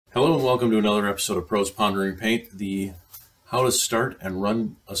Hello and welcome to another episode of Pros Pondering Paint, the How to Start and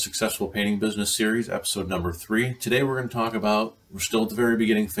Run a Successful Painting Business series, episode number 3. Today we're going to talk about, we're still at the very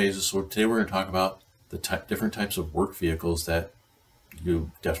beginning phases, so today we're going to talk about the different types of work vehicles that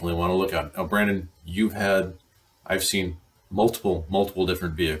you definitely want to look at. Now, Brandon, I've seen multiple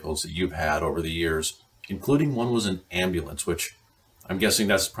different vehicles that you've had over the years, including one was an ambulance, which I'm guessing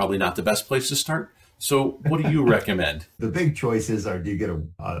that's probably not the best place to start. So what do you recommend? The big choices are, do you get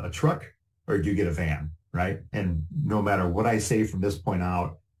a truck or do you get a van, right? And no matter what I say from this point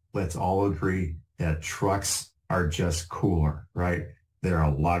out, let's all agree that trucks are just cooler, right? They're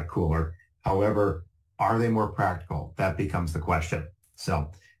a lot cooler. However, are they more practical? That becomes the question. So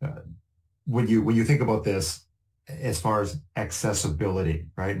when you think about this, as far as accessibility,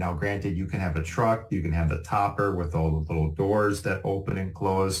 right? Now, granted, you can have a truck, you can have the topper with all the little doors that open and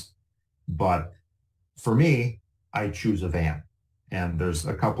close, but for me, I choose a van, and there's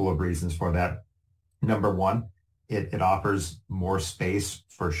a couple of reasons for that. Number one, it offers more space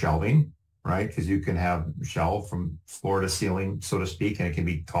for shelving, right? Because you can have shelve from floor to ceiling, so to speak, and it can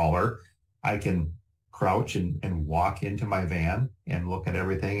be taller. I can crouch and walk into my van and look at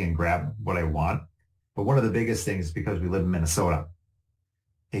everything and grab what I want. But one of the biggest things, because we live in Minnesota,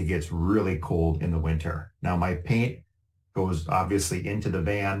 it gets really cold in the winter. Now, my paint goes obviously into the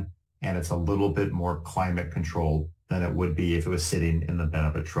van, and it's a little bit more climate controlled than it would be if it was sitting in the bed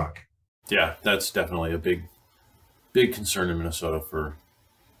of a truck. Yeah, that's definitely a big concern in Minnesota for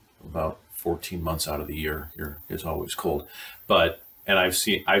about 14 months out of the year. It's always cold. And I've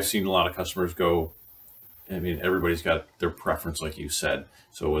seen a lot of customers go, I mean, everybody's got their preference, like you said.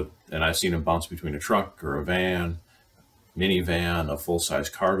 And I've seen them bounce between a truck or a van, minivan, a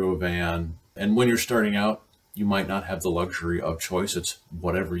full-size cargo van. And when you're starting out, you might not have the luxury of choice. It's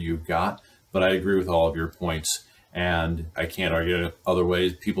whatever you've got. But I agree with all of your points, and I can't argue it other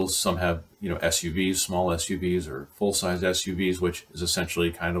ways. Some have, SUVs, small SUVs, or full-size SUVs, which is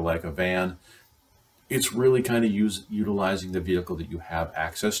essentially kind of like a van. It's really kind of utilizing the vehicle that you have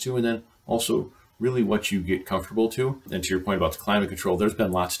access to, and then also really what you get comfortable to. And to your point about the climate control, there's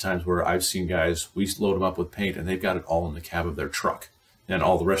been lots of times where I've seen guys, we load them up with paint and they've got it all in the cab of their truck, and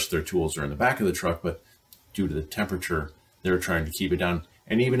all the rest of their tools are in the back of the truck, but due to the temperature, they're trying to keep it down.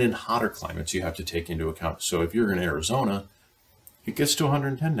 And even in hotter climates, you have to take into account. So if you're in Arizona, it gets to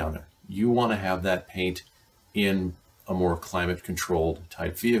 110 down there. You want to have that paint in a more climate controlled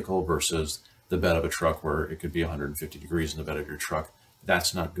type vehicle versus the bed of a truck where it could be 150 degrees in the bed of your truck.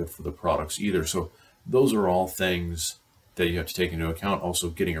 That's not good for the products either. So those are all things that you have to take into account. Also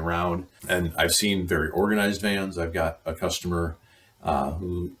getting around. And I've seen very organized vans. I've got a customer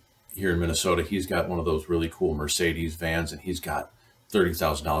who here in Minnesota, he's got one of those really cool Mercedes vans, and he's got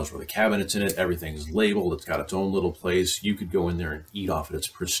 $30,000 worth of cabinets in it. Everything's labeled. It's got its own little place. You could go in there and eat off it. It's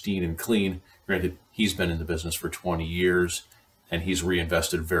pristine and clean. Granted, he's been in the business for 20 years, and he's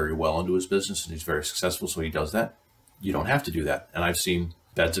reinvested very well into his business, and he's very successful, so he does that. You don't have to do that. And I've seen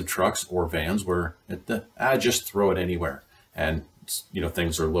beds of trucks or vans where just throw it anywhere. And,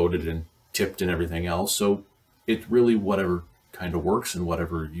 things are loaded and tipped and everything else. So it's really whatever kind of works and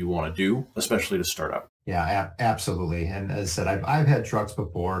whatever you want to do, especially to start out. Yeah, absolutely. And as I said, I've had trucks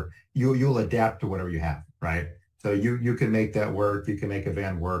before. You'll adapt to whatever you have, right? So you can make that work. You can make a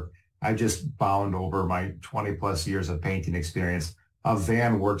van work. I just found over my 20 plus years of painting experience, a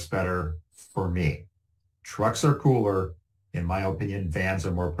van works better for me. Trucks are cooler. In my opinion, vans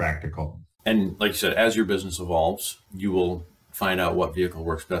are more practical. And like you said, as your business evolves, you will find out what vehicle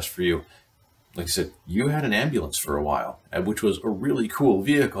works best for you. Like I said, you had an ambulance for a while, which was a really cool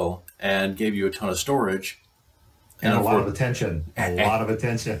vehicle and gave you a ton of storage. And a lot of attention. A lot of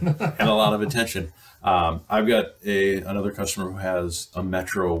attention. And a lot of attention. I've got another customer who has a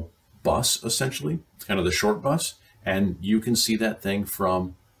Metro bus, essentially. It's kind of the short bus. And you can see that thing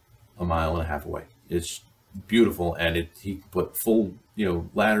from a mile and a half away. It's beautiful. And he put full,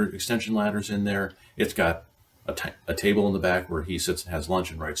 extension ladders in there. It's got a table in the back where he sits and has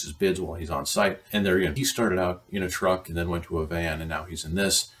lunch and writes his bids while he's on site. And there again, he started out in a truck and then went to a van, and now he's in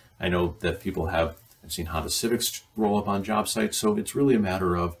this. I know that I've seen Honda Civics roll up on job sites. So it's really a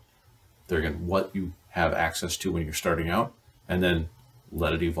matter of, there again, what you have access to when you're starting out, and then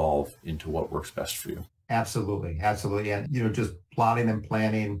let it evolve into what works best for you. Absolutely. Absolutely. And, just plotting and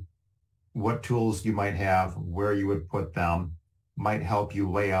planning what tools you might have, where you would put them, might help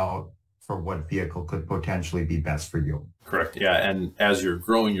you lay out for what vehicle could potentially be best for you. Correct. Yeah. And as you're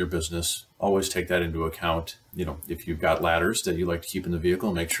growing your business, always take that into account. If you've got ladders that you like to keep in the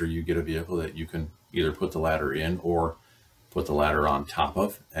vehicle, make sure you get a vehicle that you can either put the ladder in or put the ladder on top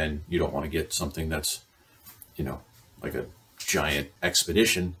of. And you don't want to get something that's, like a giant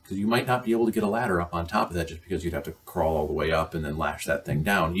expedition, because you might not be able to get a ladder up on top of that, just because you'd have to crawl all the way up and then lash that thing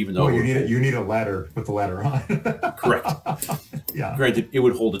down, even though you need a ladder, put the ladder on. Correct. Yeah. Granted, it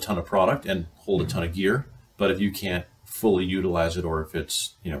would hold a ton of product and hold a ton of gear, but if you can't fully utilize it, or if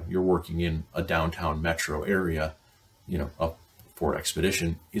it's, you're working in a downtown metro area, a Ford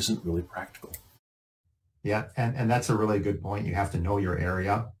Expedition isn't really practical. Yeah, and that's a really good point. You have to know your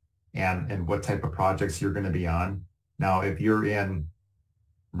area and what type of projects you're going to be on. Now, if you're in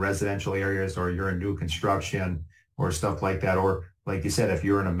residential areas, or you're in new construction or stuff like that, or like you said, if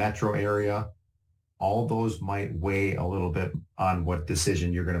you're in a metro area, all those might weigh a little bit on what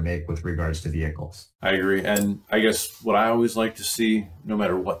decision you're going to make with regards to vehicles. I agree. And I guess what I always like to see, no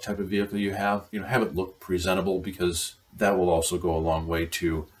matter what type of vehicle you have it look presentable, because that will also go a long way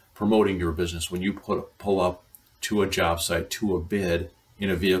to promoting your business. When you pull up to a job site, to a bid in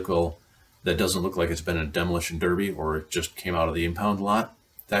a vehicle that doesn't look like it's been in a demolition derby, or it just came out of the impound lot,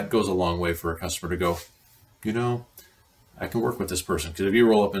 that goes a long way for a customer to go, I can work with this person. Because if you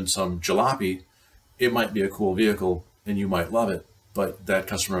roll up in some jalopy, it might be a cool vehicle and you might love it, but that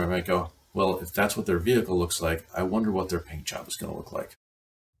customer might go, well, if that's what their vehicle looks like, I wonder what their paint job is going to look like.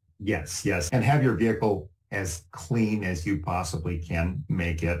 Yes. And have your vehicle as clean as you possibly can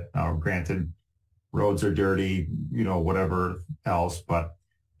make it. Granted, roads are dirty, whatever else, but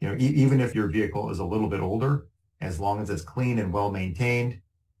even if your vehicle is a little bit older, as long as it's clean and well maintained,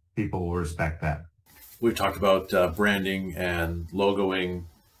 people will respect that. We've talked about branding and logoing,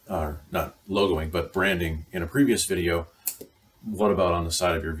 not logoing, but branding in a previous video. What about on the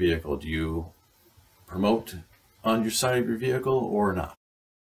side of your vehicle? Do you promote on your side of your vehicle or not?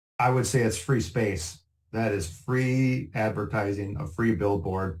 I would say it's free space. That is free advertising, a free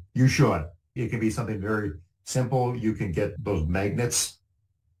billboard. You should. It can be something very simple. You can get those magnets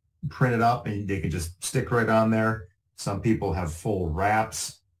printed up and they can just stick right on there. Some people have full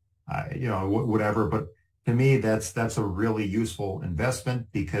wraps, whatever. But to me, that's a really useful investment,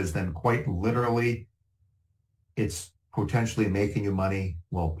 because then quite literally it's potentially making you money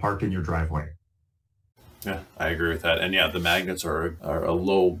while parked in your driveway. Yeah, I agree with that. And yeah, the magnets are a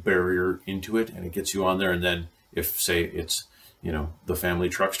low barrier into it, and it gets you on there. And then if, say, it's, the family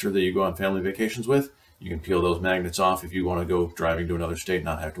truckster that you go on family vacations with, you can peel those magnets off if you want to go driving to another state,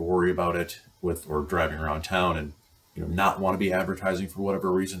 not have to worry about it or driving around town and, not want to be advertising for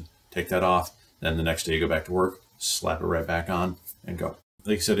whatever reason. Take that off. Then the next day you go back to work, slap it right back on and go.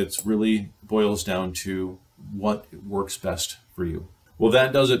 Like I said, it's really boils down to what works best for you. Well,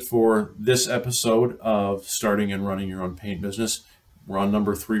 that does it for this episode of Starting and Running Your Own Paint Business. We're on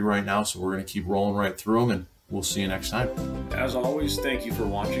number 3 right now, so we're going to keep rolling right through them, and we'll see you next time. As always, thank you for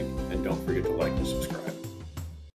watching, and don't forget to like and subscribe.